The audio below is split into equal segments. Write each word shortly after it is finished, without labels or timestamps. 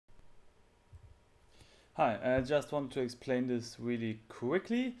Hi, I just want to explain this really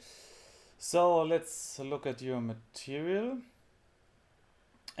quickly. So let's look at your material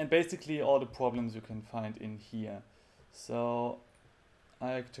and basically all the problems you can find in here. So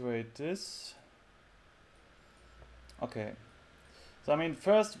I activate this. Okay. So I mean,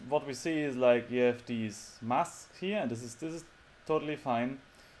 first what we see is like you have these masks here, and this is totally fine.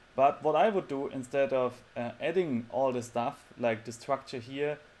 But what I would do instead of adding all the stuff like the structure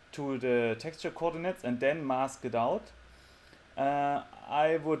here to the texture coordinates and then mask it out,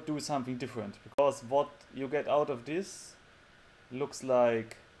 I would do something different, because what you get out of this looks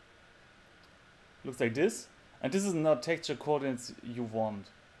like this, and this is not texture coordinates you want.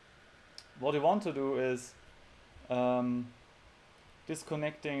 What you want to do is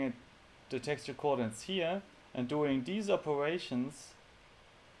disconnecting the texture coordinates here and doing these operations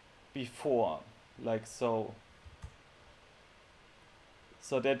before, like so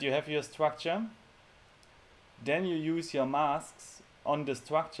that you have your structure. Then you use your masks on the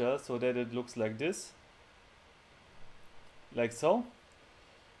structure so that it looks like this, like so.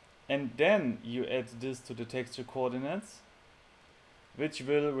 And then you add this to the texture coordinates, which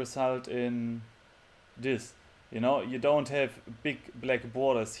will result in this. You know, you don't have big black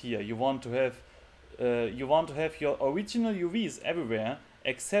borders here. You want to have your original UVs everywhere,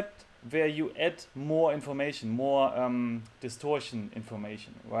 except where you add more information, more distortion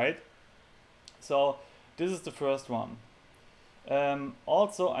information, right? So this is the first one.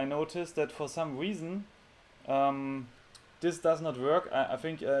 Also, I noticed that for some reason this does not work. I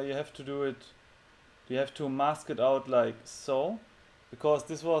think you have to do it. You have to mask it out like so, because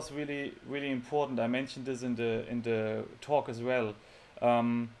this was really important. I mentioned this in the talk as well.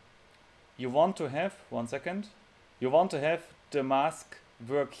 You want to have You want to have the mask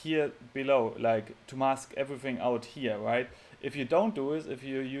work here below, like to mask everything out here, right? If you don't do it, if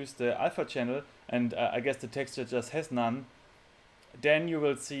you use the alpha channel, and I guess the texture just has none, then you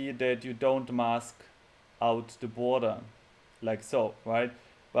will see that you don't mask out the border, like so, right?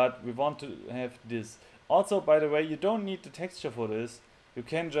 But we want to have this. Also, by the way, you don't need the texture for this. You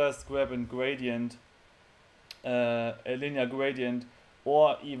can just grab a gradient, a linear gradient,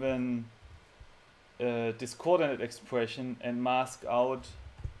 or even this coordinate expression and mask out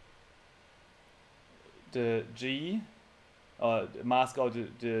the G, or mask out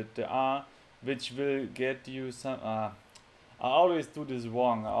the R, which will get you some. I always do this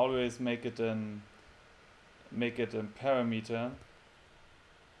wrong. I always make it a parameter.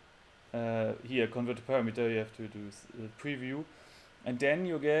 Here, convert to parameter. You have to do preview, and then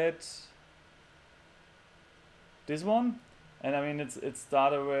you get this one. And I mean, it's the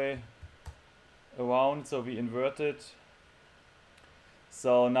other way around, so we invert it.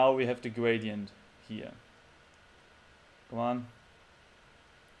 So now we have the gradient here. Come on.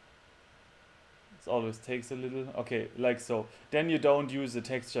 It always takes a little. Okay, like so. Then you don't use the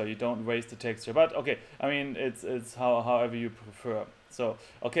texture. You don't waste the texture. But okay, I mean, it's however you prefer. So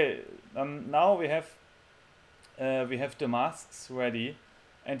okay, now we have the masks ready,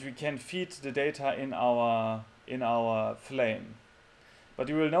 and we can feed the data in our flame. But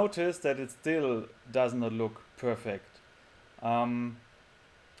you will notice that it still does not look perfect. At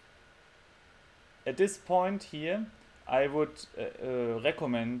this point here, I would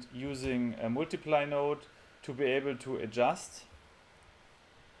recommend using a multiply node to be able to adjust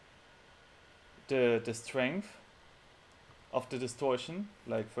the strength of the distortion,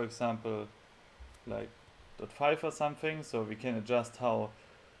 like for example like 0.5 or something, so we can adjust how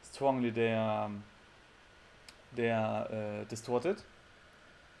strongly they are distorted.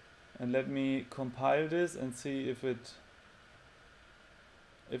 And let me compile this and see if it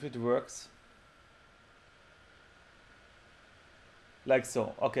works. Like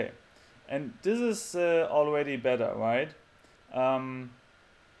so. Okay, and this is already better, right?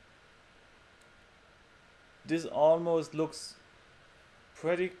 This almost looks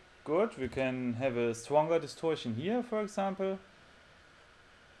pretty good. We can have a stronger distortion here, for example.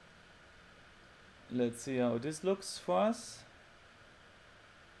 Let's see how this looks for us.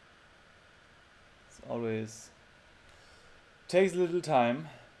 It always takes a little time.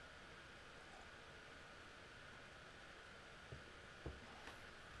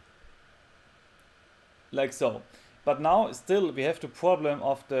 Like so. But now still we have the problem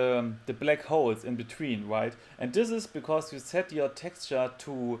of the black holes in between, right? And this is because you set your texture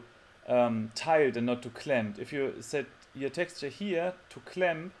to tiled and not to clamped. If you set your texture here to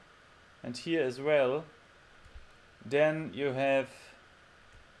clamp and here as well, then you have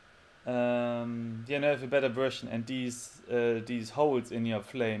a better version, and these holes in your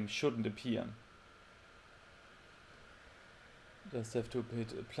flame shouldn't appear. Just have to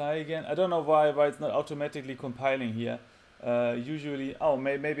hit apply again. I don't know why it's not automatically compiling here. Usually, oh,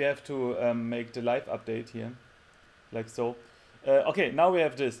 maybe I have to make the live update here, like so. Okay, now we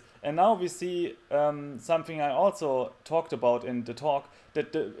have this, and now we see something I also talked about in the talk,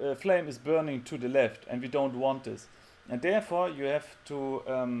 that the flame is burning to the left, and we don't want this, and therefore you have to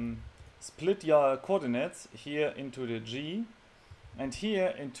split your coordinates here into the G, and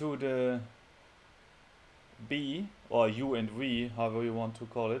here into the B, or U and V, however you want to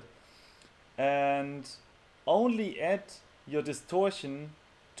call it, and only add your distortion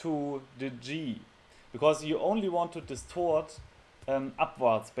to the G, because you only want to distort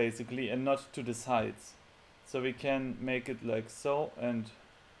upwards basically and not to the sides. So we can make it like so and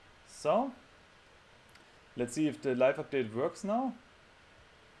so. Let's see if the live update works now.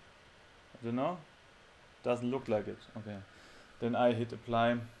 I don't know. Doesn't look like it. Okay. Then I hit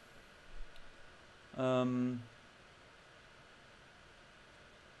apply.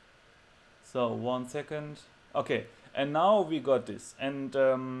 So 1 second. Okay, and now we got this, and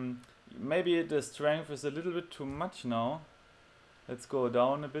maybe the strength is a little bit too much now. Let's go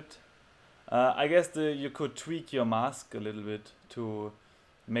down a bit. I guess you could tweak your mask a little bit to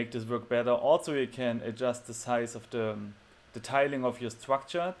make this work better. Also, you can adjust the size of the tiling of your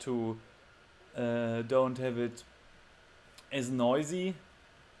structure to don't have it as noisy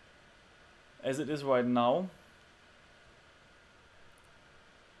as it is right now.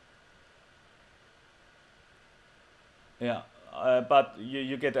 Yeah, but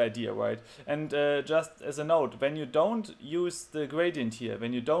you get the idea, right? And just as a note, when you don't use the gradient here,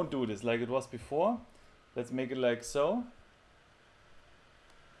 when you don't do this like it was before, let's make it like so.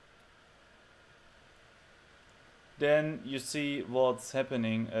 Then you see what's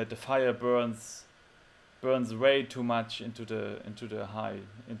happening. The fire burns way too much into the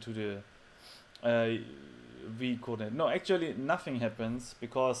V coordinate. No, actually nothing happens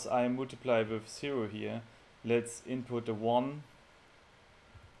because I multiply with 0 here. Let's input a 1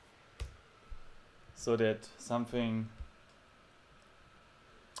 so that something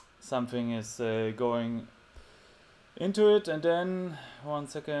is going into it, and then 1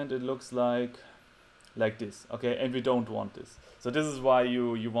 second it looks like this. Okay, and we don't want this. So this is why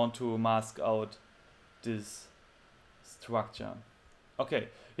you want to mask out this structure. Okay,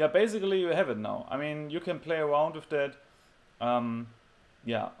 yeah, basically you have it now. I mean, you can play around with that.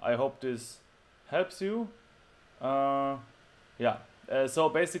 Yeah, I hope this helps you. Yeah, so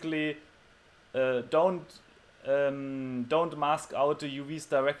basically don't mask out the UVs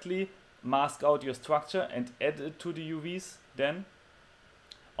directly, mask out your structure and add it to the UVs then.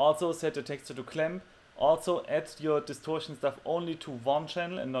 Also set the texture to clamp. Also add your distortion stuff only to one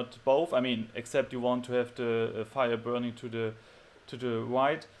channel and not both. I mean, except you want to have the fire burning to the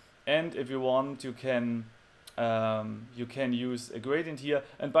right. And if you want, you can use a gradient here.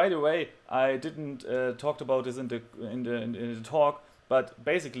 And by the way, I didn't talk about this in the talk, but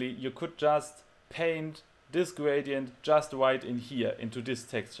basically you could just paint this gradient just right in here into this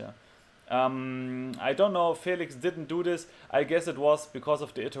texture. I don't know, Felix didn't do this. I guess it was because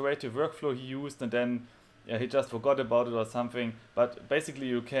of the iterative workflow he used, and then he just forgot about it or something. But basically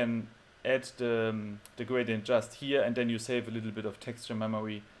you can add the gradient just here, and then you save a little bit of texture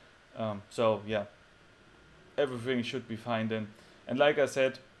memory. So yeah, everything should be fine then. And like I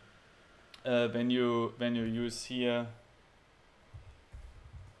said, when you use here,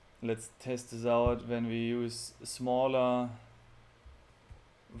 let's test this out. When we use smaller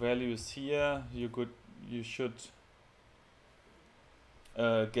values here, you should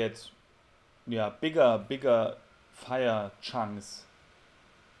get bigger fire chunks.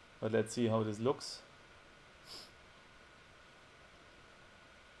 But let's see how this looks.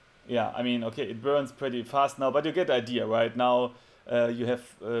 Yeah, I mean, okay, it burns pretty fast now, but you get the idea, right? Now you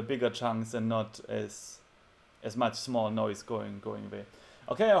have bigger chunks and not as much small noise going away.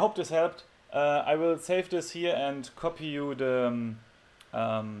 Okay, I hope this helped. I will save this here and copy you the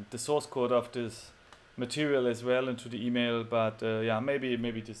source code of this material as well into the email. But yeah,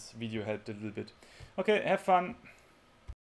 maybe this video helped a little bit. Okay, have fun.